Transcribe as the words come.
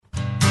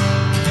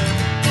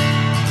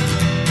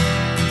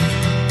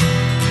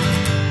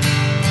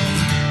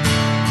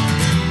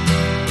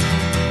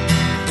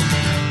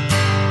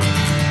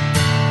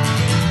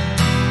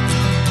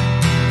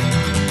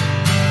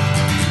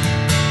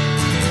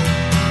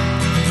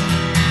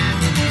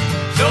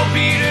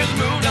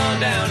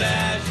down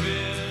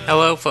Asheville.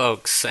 Hello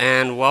folks,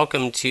 and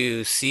welcome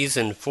to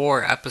Season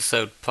 4,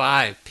 Episode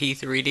 5,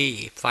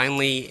 P3D.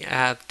 Finally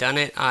have done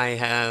it. I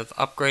have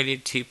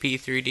upgraded to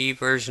P3D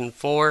version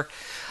 4.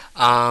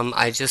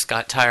 I just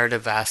got tired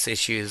of VAS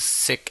issues,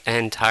 sick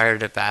and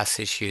tired of VAS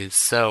issues.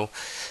 So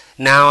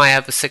now I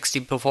have a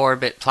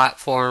 64-bit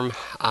platform.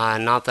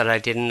 Not that I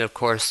didn't, of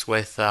course,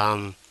 with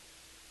Flight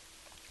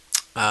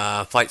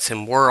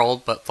Sim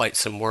World, but Flight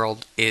Sim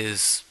World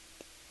is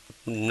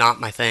not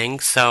my thing.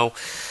 So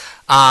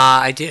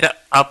I did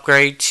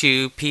upgrade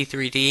to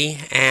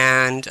P3D,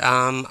 and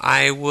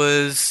I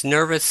was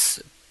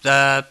nervous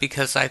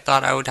because I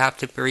thought I would have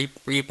to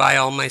rebuy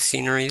all my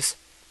sceneries.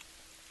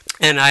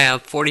 And I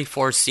have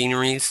 44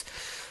 sceneries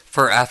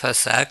for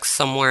FSX,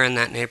 somewhere in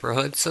that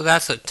neighborhood. So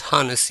that's a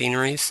ton of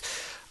sceneries.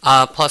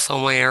 Plus all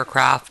my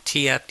aircraft,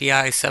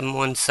 TFDI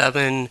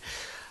 717,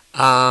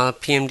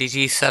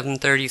 PMDG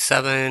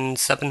 737,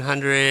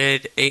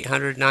 700,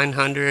 800,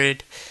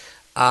 900.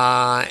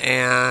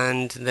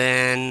 And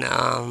then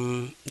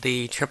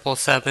the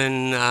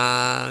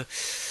 777,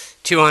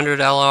 200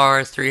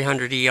 LR,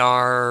 300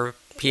 ER,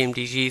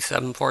 PMDG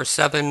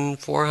 747,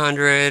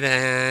 400,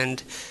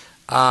 and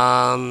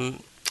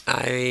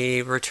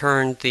I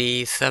returned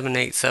the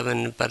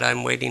 787, but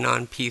I'm waiting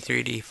on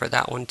P3D for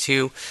that one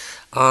too,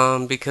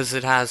 because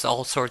it has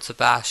all sorts of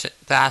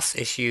VAS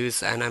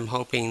issues, and I'm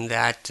hoping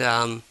that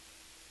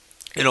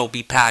it'll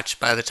be patched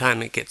by the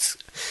time it gets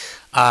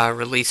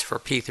released for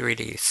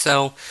P3D.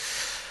 So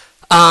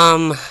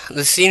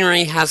the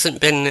scenery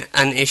hasn't been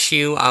an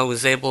issue. I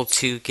was able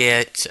to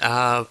get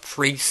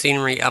free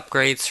scenery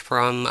upgrades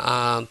from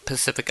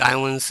Pacific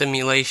Island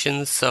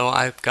Simulations. So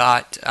I've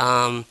got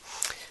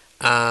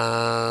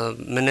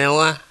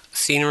Manila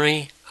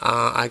scenery.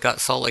 I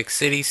got Salt Lake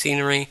City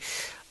scenery.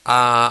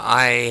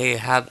 I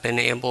have been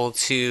able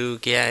to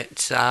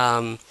get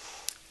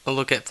a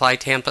look at Fly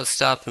Tampa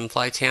stuff, and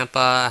Fly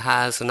Tampa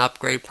has an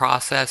upgrade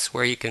process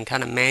where you can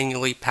kind of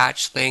manually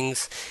patch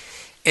things.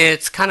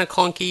 It's kind of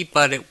clunky,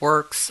 but it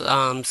works.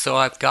 So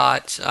I've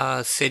got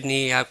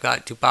Sydney, I've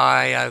got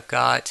Dubai, I've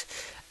got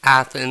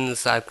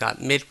Athens, I've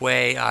got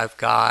Midway, I've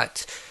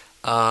got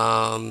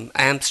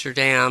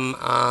Amsterdam.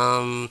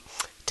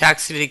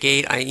 Taxi to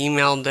Gate, I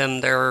emailed them.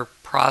 Their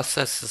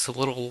process is a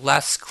little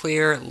less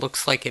clear. It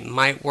looks like it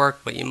might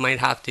work, but you might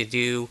have to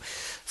do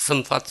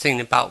some futzing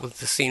about with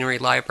the scenery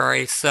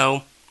library.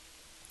 So,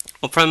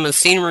 from a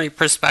scenery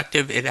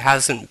perspective, it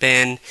hasn't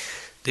been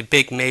the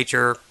big,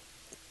 major,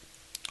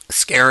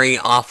 scary,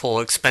 awful,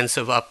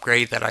 expensive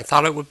upgrade that I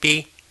thought it would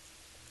be.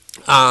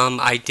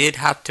 I did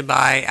have to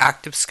buy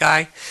Active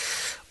Sky,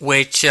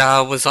 which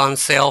was on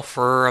sale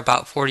for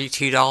about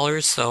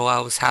 $42, so I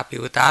was happy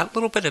with that. A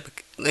little bit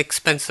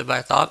expensive,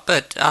 I thought,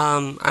 but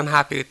I'm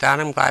happy with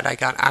that. I'm glad I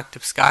got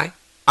Active Sky.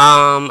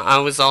 I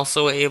was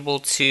also able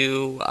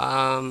to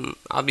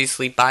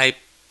obviously buy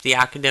the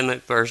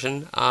academic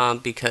version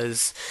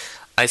because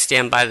I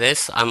stand by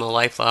this. I'm a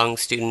lifelong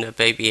student of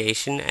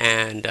aviation,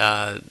 and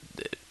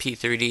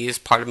P3D is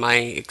part of my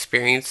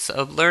experience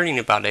of learning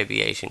about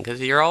aviation, because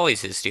you're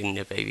always a student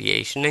of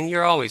aviation and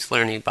you're always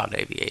learning about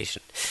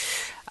aviation.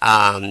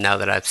 Now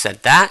that I've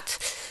said that,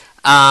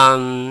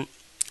 so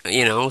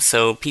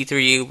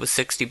P3D was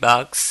 $60.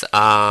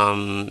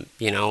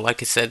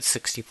 Like I said,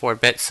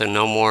 64-bit, so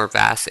no more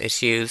VAS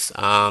issues.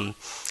 I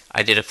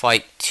did a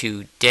flight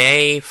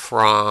today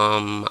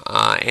from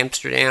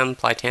Amsterdam,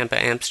 Fly Tampa,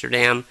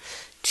 Amsterdam,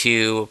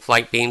 to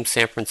Flight Beam,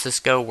 San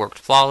Francisco. Worked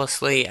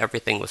flawlessly.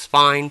 Everything was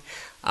fine.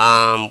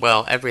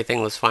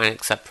 Everything was fine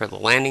except for the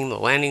landing. The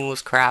landing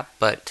was crap,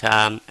 but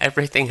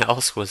everything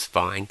else was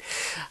fine.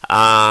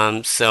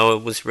 So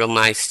it was real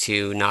nice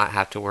to not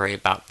have to worry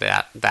about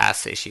that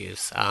VAS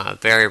issues.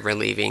 Very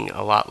relieving,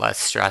 a lot less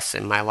stress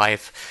in my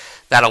life.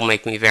 That'll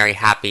make me very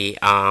happy.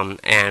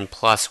 And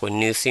plus, when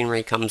new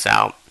scenery comes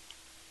out,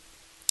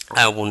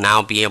 I will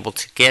now be able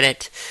to get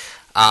it.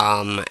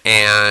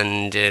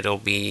 And it'll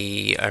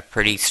be a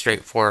pretty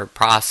straightforward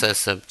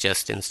process of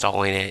just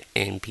installing it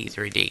in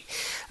P3D.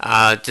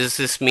 Does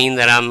this mean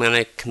that I'm going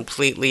to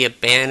completely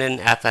abandon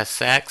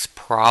FSX?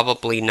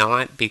 Probably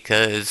not,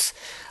 because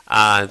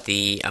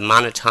the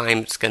amount of time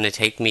it's going to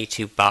take me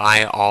to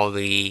buy all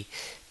the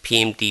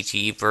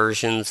PMDG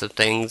versions of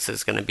things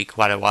is going to be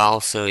quite a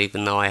while. So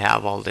even though I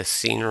have all this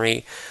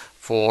scenery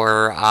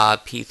for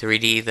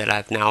P3D that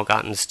I've now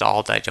got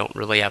installed, I don't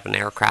really have an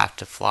aircraft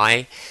to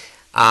fly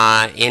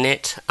in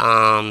it,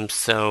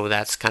 so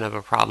that's kind of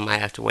a problem. I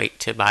have to wait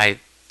to buy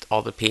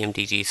all the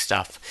PMDG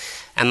stuff.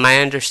 And my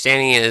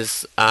understanding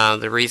is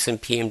the reason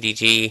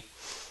PMDG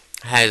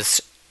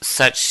has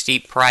such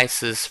steep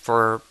prices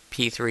for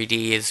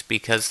P3D is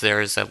because there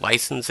is a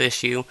license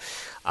issue.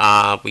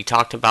 We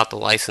talked about the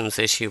license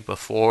issue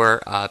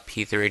before.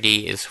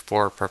 P3D is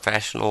for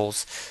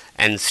professionals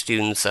and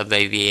students of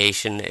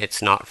aviation.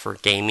 It's not for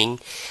gaming.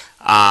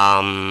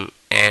 And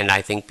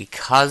I think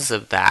because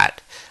of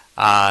that,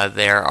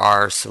 there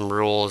are some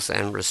rules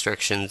and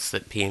restrictions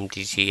that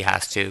PMDG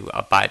has to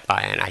abide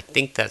by, and I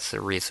think that's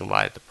the reason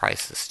why the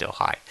price is still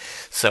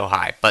so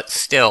high. But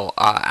still,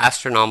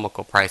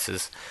 astronomical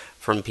prices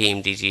from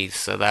PMDG.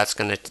 So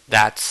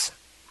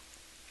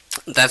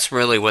that's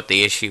really what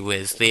the issue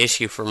is. The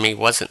issue for me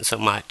wasn't so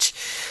much,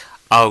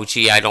 oh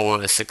gee, I don't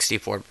want a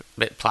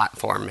 64-bit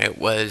platform. It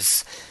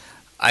was,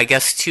 I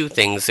guess, two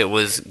things. It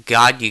was,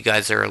 God, you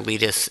guys are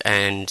elitist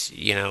and,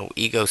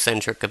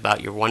 egocentric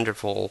about your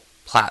wonderful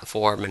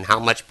platform and how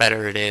much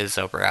better it is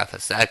over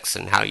FSX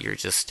and how you're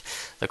just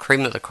the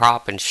cream of the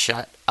crop and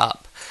shut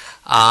up.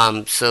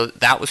 So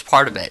that was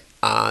part of it.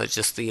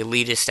 Just the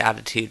elitist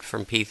attitude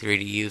from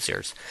P3D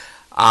users.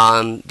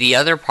 The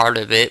other part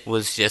of it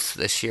was just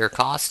the sheer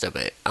cost of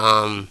it.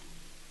 And,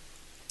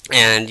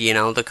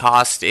 the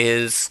cost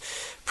is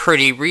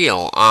pretty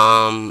real.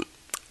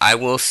 I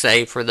will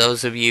say, for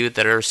those of you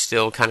that are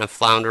still kind of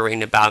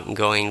floundering about and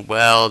going,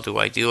 well, do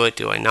I do it?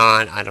 Do I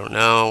not? I don't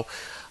know.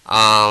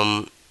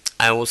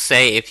 I will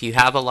say, if you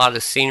have a lot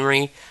of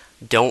scenery,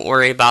 don't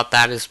worry about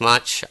that as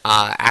much.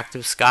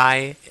 Active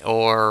Sky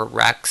or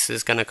Rex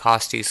is going to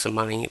cost you some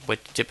money,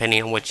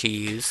 depending on what you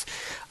use.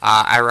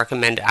 I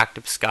recommend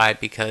Active Sky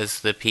because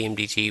the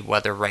PMDG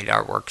weather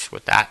radar works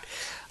with that.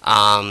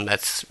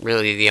 That's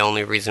really the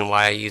only reason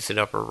why I use it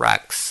over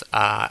Rex.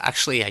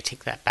 Actually, I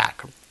take that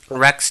back.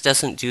 Rex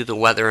doesn't do the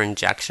weather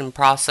injection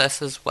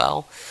process as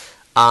well,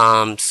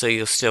 so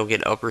you'll still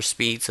get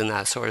overspeeds and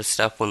that sort of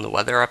stuff when the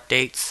weather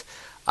updates.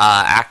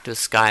 Active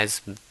Sky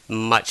is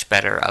much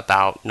better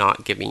about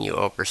not giving you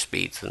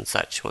overspeeds and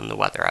such when the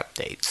weather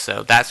updates.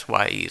 So that's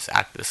why I use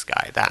Active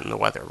Sky, that and the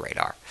weather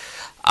radar.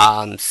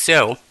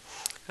 So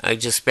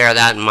just bear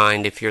that in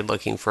mind if you're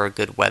looking for a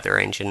good weather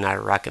engine. I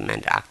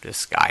recommend Active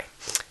Sky.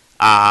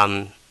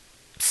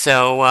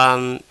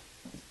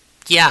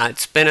 Yeah,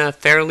 it's been a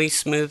fairly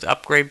smooth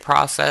upgrade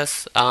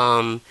process.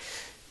 The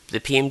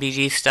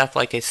PMDG stuff,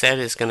 like I said,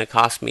 is going to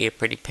cost me a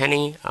pretty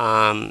penny.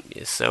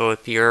 So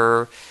if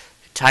you're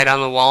tight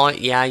on the wallet,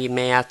 yeah, you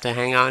may have to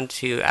hang on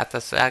to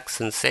FSX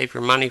and save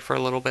your money for a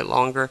little bit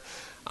longer.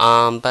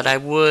 But I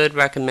would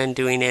recommend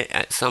doing it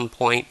at some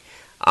point.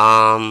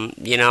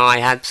 I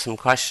had some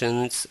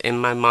questions in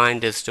my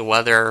mind as to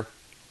whether,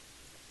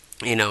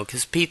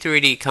 because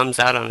P3D comes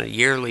out on a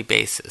yearly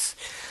basis.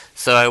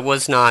 So I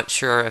was not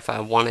sure if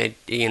I wanted,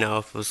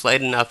 if it was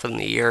late enough in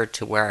the year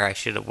to where I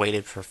should have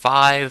waited for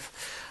 5,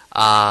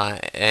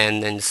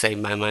 and then save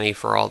my money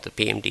for all the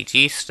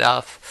PMDG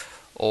stuff,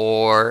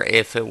 or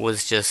if it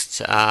was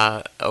just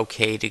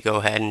okay to go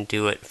ahead and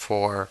do it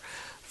for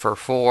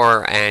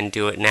 4 and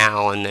do it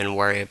now and then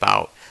worry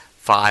about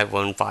 5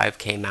 when 5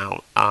 came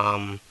out.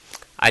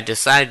 I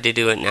decided to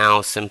do it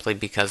now simply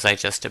because I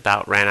just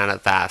about ran out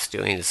of VAS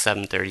doing the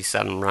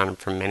 737 run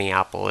from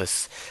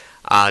Minneapolis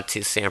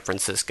to San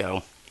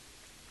Francisco.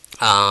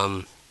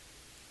 And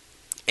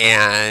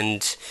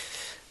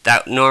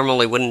that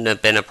normally wouldn't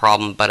have been a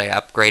problem, but I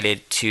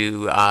upgraded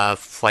to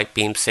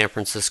Flightbeam San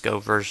Francisco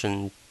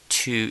version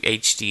 2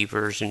 HD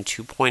version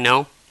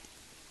 2.0.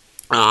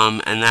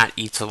 And that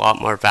eats a lot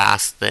more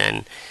VAS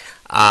than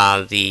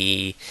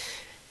the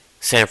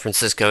San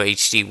Francisco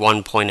HD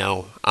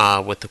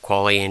 1.0 with the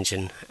Quali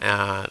engine,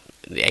 the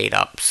 8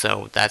 up.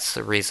 So that's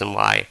the reason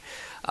why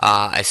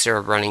I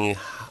started running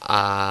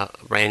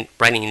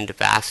into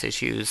VAS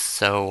issues.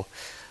 So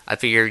I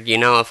figured,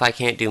 if I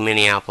can't do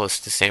Minneapolis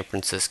to San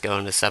Francisco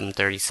in a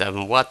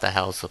 737, what the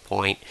hell's the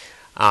point?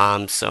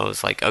 So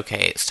it's like,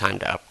 okay, it's time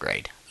to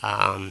upgrade.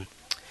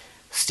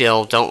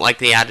 Still don't like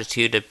the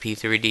attitude of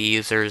P3D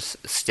users.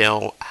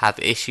 Still have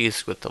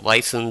issues with the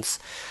license.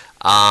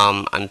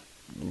 I'm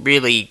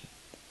really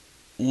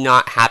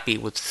not happy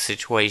with the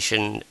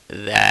situation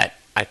that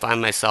I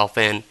find myself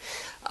in.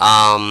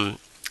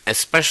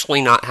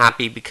 Especially not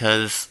happy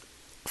because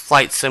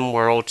Flight Sim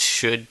World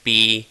should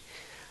be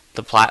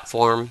the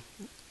platform,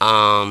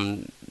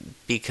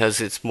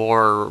 because it's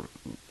more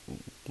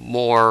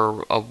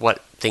of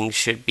what things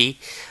should be,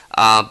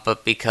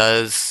 but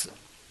because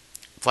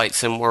Flight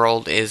Sim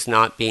World is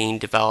not being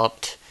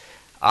developed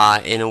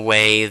in a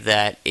way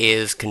that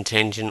is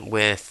contingent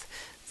with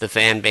the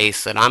fan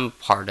base that I'm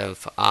part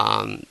of,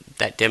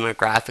 that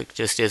demographic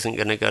just isn't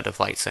going to go to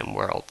Flight Sim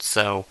World.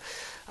 So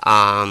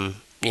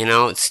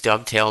it's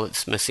Dovetail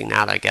that's missing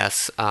out, I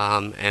guess,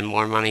 and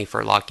more money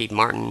for Lockheed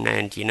Martin,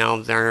 and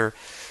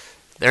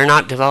they're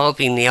not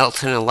developing the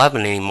L-1011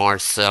 anymore,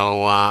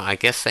 so I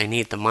guess they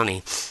need the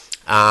money.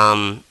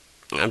 I'm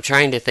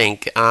trying to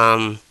think.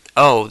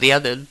 The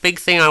other big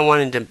thing I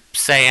wanted to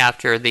say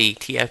after the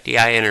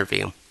TFDI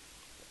interview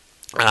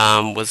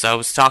was I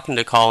was talking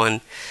to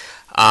Colin,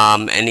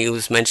 and he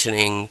was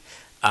mentioning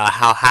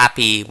how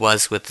happy he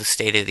was with the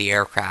state of the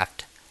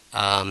aircraft,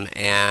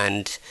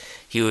 and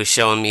he was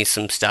showing me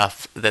some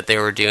stuff that they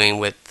were doing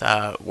with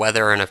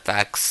weather and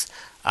effects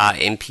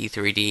in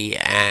P3D,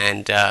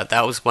 and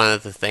that was one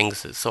of the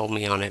things that sold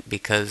me on it,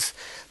 because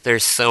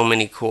there's so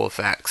many cool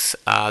effects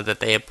that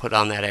they have put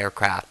on that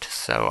aircraft.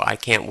 So I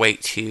can't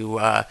wait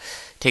to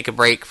take a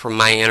break from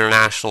my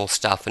international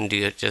stuff and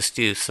do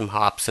some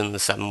hops in the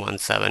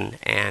 717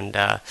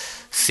 and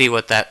see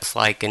what that's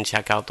like and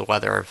check out the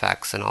weather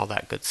effects and all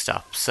that good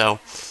stuff. So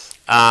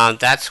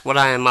that's what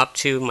I am up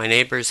to. My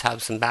neighbors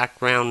have some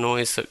background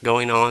noise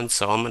going on,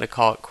 so I'm going to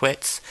call it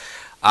quits.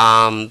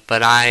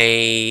 But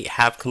I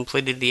have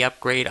completed the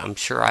upgrade. I'm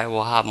sure I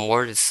will have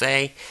more to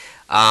say.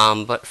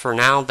 But for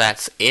now,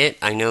 that's it.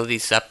 I know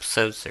these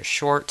episodes are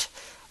short.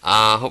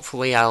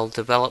 Hopefully I'll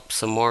develop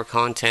some more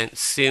content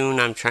soon.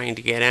 I'm trying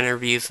to get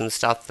interviews and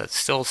stuff. That's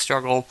still a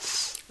struggle.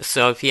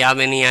 So if you have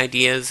any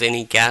ideas,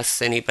 any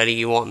guests, anybody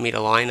you want me to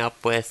line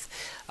up with,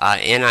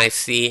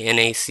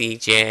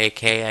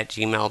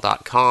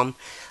 nicnacjak@gmail.com.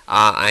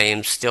 I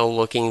am still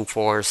looking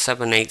for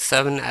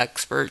 787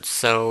 experts,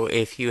 so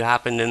if you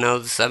happen to know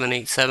the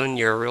 787,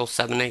 you're a real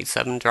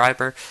 787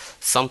 driver,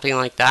 something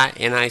like that,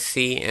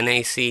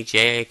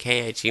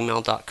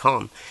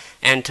 nicnacjak@gmail.com.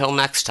 Until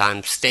next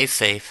time, stay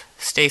safe,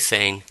 stay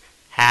sane,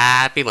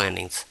 happy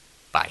landings.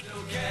 Bye. So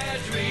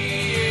catch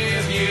me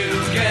if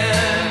you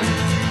can.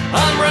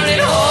 I'm running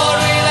hard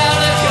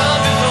without a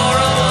compass or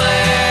a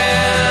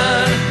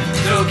plan.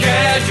 So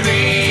catch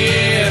me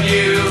if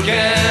you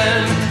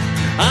can.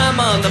 I'm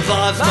on the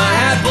box, my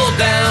hat pulled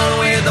down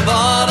with a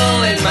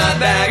bottle in my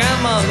bag.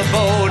 I'm on the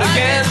boat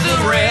against the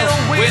rail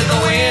with the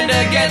wind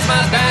against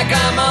my back.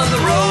 I'm on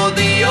the road,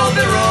 the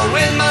open road,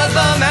 with my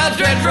thumb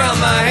outstretched from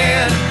my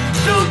hand.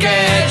 So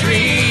catch